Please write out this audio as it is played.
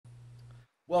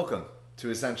Welcome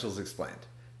to Essentials Explained.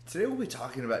 Today we'll be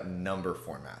talking about number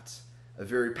formats, a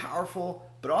very powerful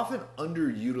but often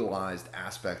underutilized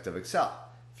aspect of Excel.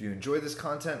 If you enjoy this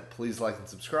content, please like and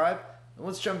subscribe, and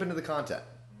let's jump into the content.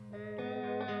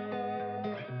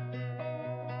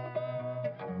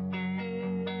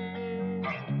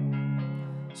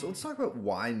 So let's talk about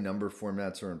why number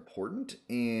formats are important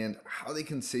and how they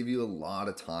can save you a lot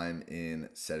of time in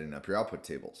setting up your output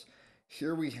tables.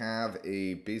 Here we have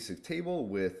a basic table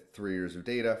with 3 years of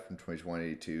data from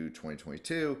 2020 to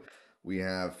 2022. We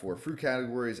have 4 fruit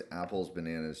categories: apples,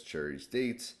 bananas, cherries,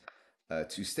 dates,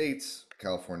 2 states,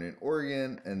 California and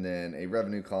Oregon, and then a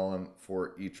revenue column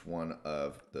for each one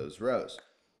of those rows.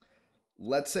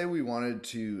 Let's say we wanted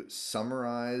to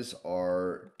summarize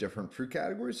our different fruit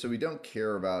categories. So we don't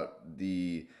care about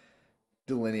the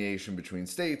delineation between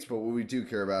states, but what we do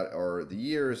care about are the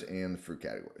years and the fruit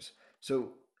categories.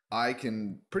 So I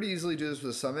can pretty easily do this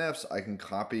with some ifs. I can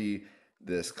copy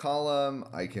this column.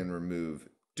 I can remove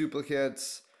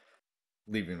duplicates,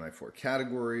 leaving my 4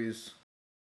 categories.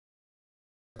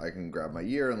 I can grab my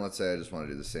year, and let's say I just want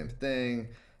to do the same thing.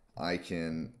 I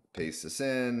can paste this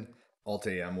in.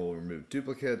 Alt-AM will remove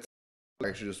duplicates. I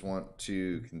actually just want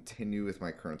to continue with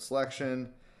my current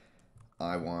selection.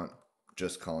 I want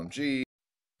just column G.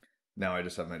 Now I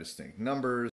just have my distinct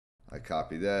numbers. I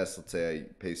copy this. Let's say I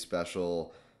paste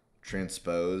special,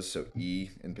 transpose. So E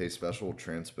in paste special will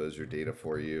transpose your data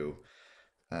for you.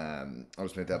 I'll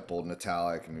just make that bold and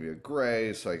italic and maybe a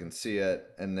gray so I can see it.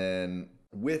 And then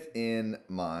within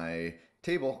my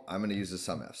table, I'm going to use the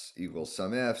sum ifs equals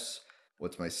sum ifs.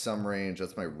 What's my sum range?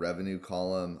 That's my revenue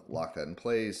column. Lock that in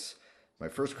place. My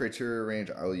first criteria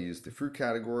range, I will use the fruit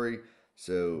category.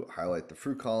 So highlight the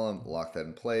fruit column, lock that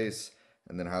in place,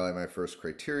 and then highlight my first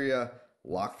criteria,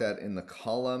 lock that in the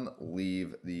column,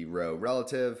 leave the row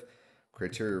relative.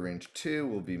 Criteria range 2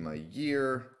 will be my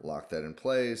year, lock that in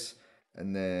place,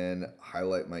 and then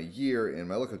highlight my year in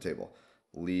my lookup table.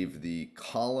 Leave the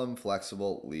column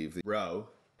flexible, leave the row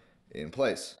in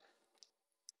place.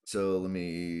 So let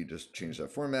me just change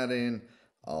that formatting.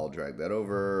 I'll drag that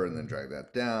over and then drag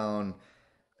that down.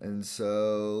 And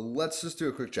so let's just do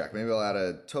a quick check. Maybe I'll add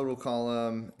a total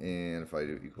column, and if I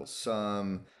do equal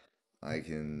sum, I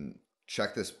can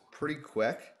check this pretty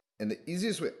quick. And the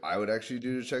easiest way I would actually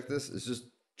do to check this is just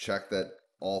check that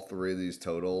all 3 of these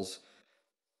totals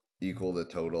equal the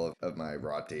total of my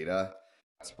raw data.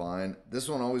 That's fine. This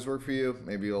won't always work for you.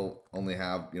 Maybe you'll only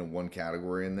have 1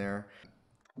 category in there.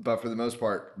 But for the most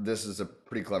part, this is a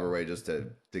pretty clever way just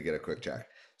to get a quick check.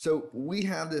 So we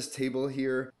have this table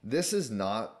here. This is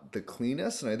not the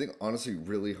cleanest, and I think honestly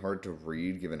really hard to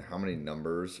read given how many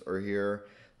numbers are here.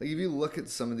 Like if you look at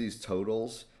some of these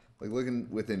totals, like looking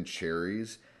within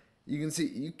cherries, you can see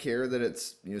you care that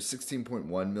it's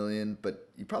 16.1 million, but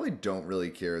you probably don't really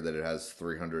care that it has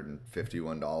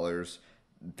 $351.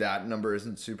 That number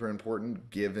isn't super important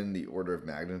given the order of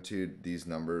magnitude these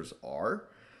numbers are.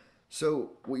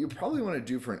 So what you probably want to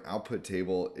do for an output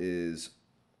table is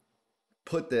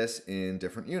put this in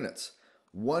different units.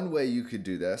 One way you could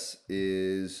do this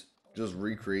is just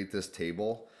recreate this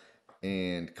table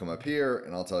and come up here,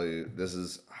 and I'll tell you this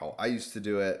is how I used to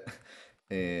do it,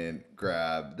 and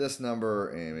grab this number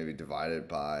and maybe divide it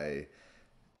by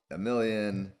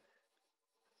 1,000,000.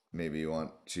 Maybe you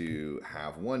want to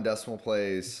have 1 decimal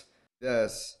place.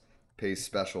 This, paste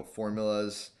special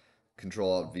formulas,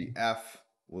 Control-Alt-VF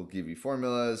will give you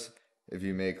formulas. If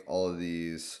you make all of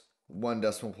these 1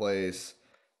 decimal place,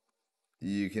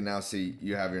 you can now see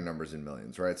you have your numbers in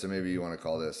millions, right? So maybe you want to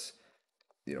call this,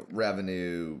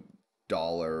 revenue,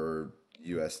 dollar,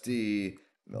 USD,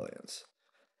 millions.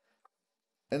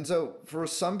 And so for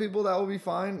some people that will be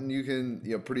fine. And you can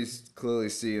pretty clearly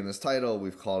see in this title,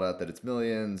 we've called out that it's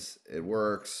millions. It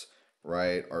works,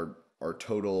 right? Our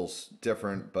total's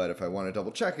different, but if I want to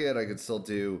double check it, I could still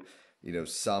do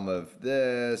sum of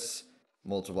this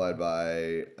multiplied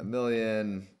by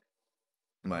 1,000,000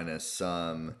 minus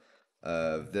sum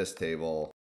of this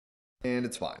table, and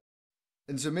it's fine.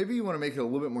 And so maybe you want to make it a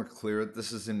little bit more clear that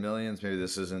this is in millions. Maybe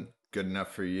this isn't good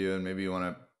enough for you, and maybe you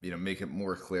want to make it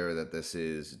more clear that this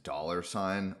is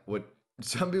 $. What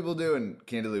some people do, and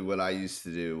candidly what I used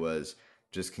to do, was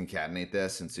just concatenate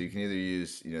this. And so you can either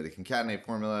use the concatenate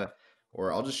formula,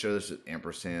 or I'll just show this with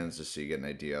ampersands just so you get an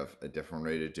idea of a different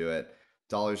way to do it.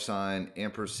 $,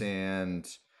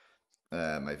 ampersand,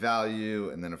 my value,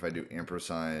 and then if I do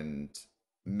ampersand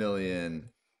million,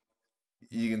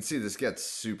 you can see this gets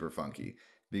super funky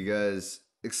because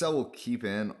Excel will keep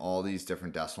in all these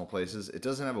different decimal places. It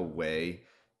doesn't have a way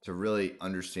to really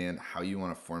understand how you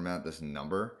want to format this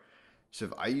number. So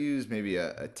if I use maybe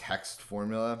a text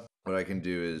formula, what I can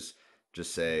do is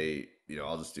just say,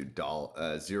 I'll just do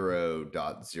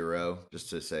 0.0 just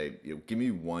to say, give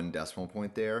me one decimal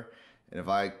point there. And if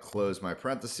I close my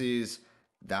parentheses,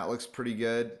 that looks pretty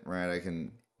good, right? I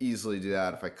can easily do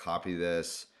that if I copy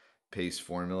this, paste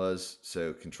formulas.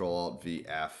 So Control Alt V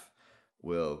F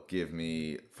will give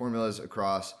me formulas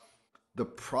across. The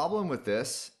problem with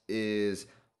this is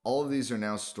all of these are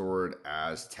now stored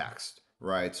as text,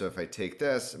 right? So if I take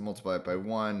this and multiply it by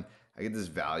 1, I get this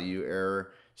value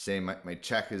error saying my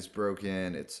check is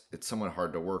broken. It's somewhat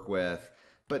hard to work with,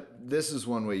 but this is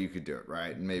one way you could do it,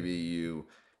 right? And maybe you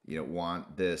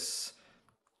want this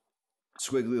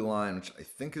squiggly line, which I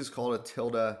think is called a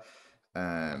tilde.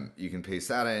 You can paste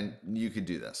that in. You could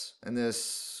do this, and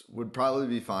this would probably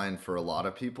be fine for a lot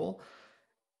of people.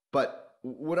 But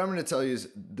what I'm going to tell you is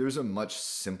there's a much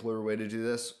simpler way to do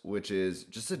this, which is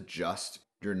just adjust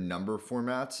your number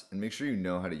formats and make sure you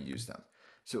know how to use them.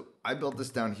 So I built this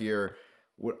down here.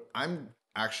 What I'm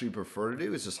actually prefer to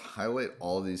do is just highlight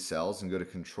all of these cells and go to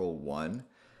Control 1.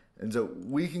 And so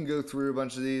we can go through a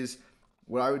bunch of these.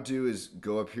 What I would do is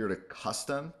go up here to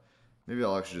Custom. Maybe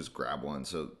I'll actually just grab one.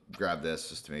 So grab this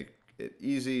just to make it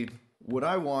easy. What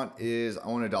I want is I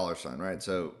want a $sign, right?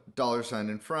 So $sign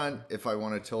in front. If I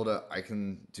want a tilde, I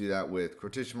can do that with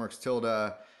quotation marks,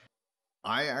 tilde.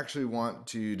 I actually want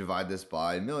to divide this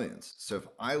by millions. So if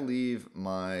I leave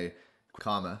my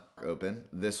comma open,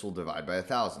 this will divide by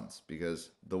thousands because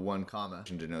the one comma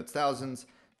denotes thousands,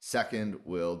 second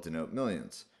will denote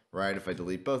millions, right? If I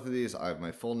delete both of these, I have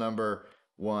my full number.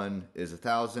 1 is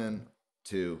 1,000,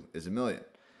 2 is 1,000,000.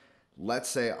 Let's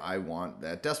say I want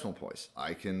that decimal point.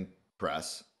 I can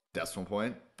press decimal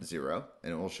point 0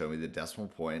 and it will show me the decimal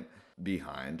point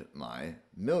behind my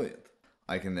millionth.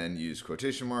 I can then use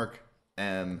quotation mark,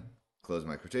 M, close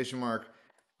my quotation mark,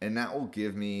 and that will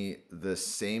give me the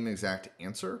same exact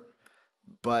answer,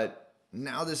 but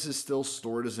now this is still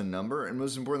stored as a number, and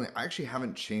most importantly, I actually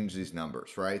haven't changed these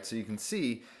numbers, right? So you can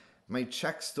see my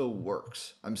check still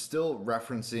works. I'm still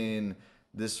referencing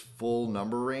this full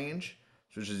number range,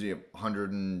 which is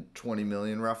 120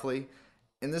 million roughly,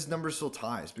 and this number still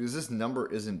ties because this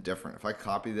number isn't different. If I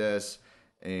copy this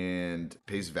and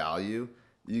paste value,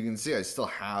 you can see I still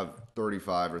have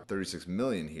 35 or 36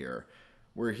 million here.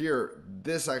 Where here,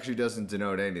 this actually doesn't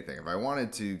denote anything. If I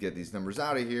wanted to get these numbers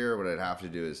out of here, what I'd have to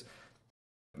do is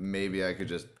maybe I could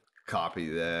just copy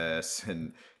this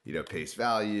and paste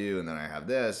value, and then I have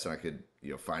this, and I could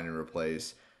find and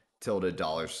replace tilde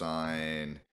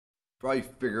 $sign. Probably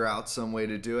figure out some way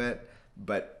to do it,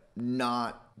 but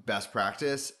not best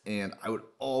practice. And I would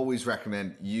always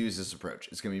recommend use this approach.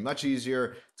 It's going to be much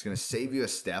easier. It's going to save you a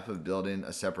step of building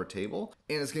a separate table,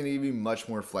 and it's going to give you much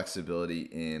more flexibility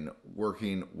in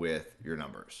working with your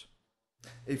numbers.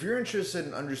 If you're interested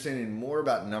in understanding more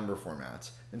about number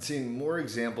formats and seeing more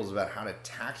examples about how to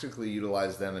tactically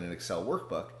utilize them in an Excel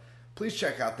workbook, please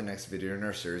check out the next video in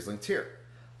our series linked here.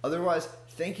 Otherwise,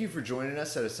 thank you for joining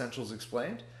us at Essentials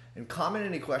Explained, and comment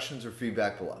any questions or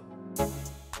feedback below.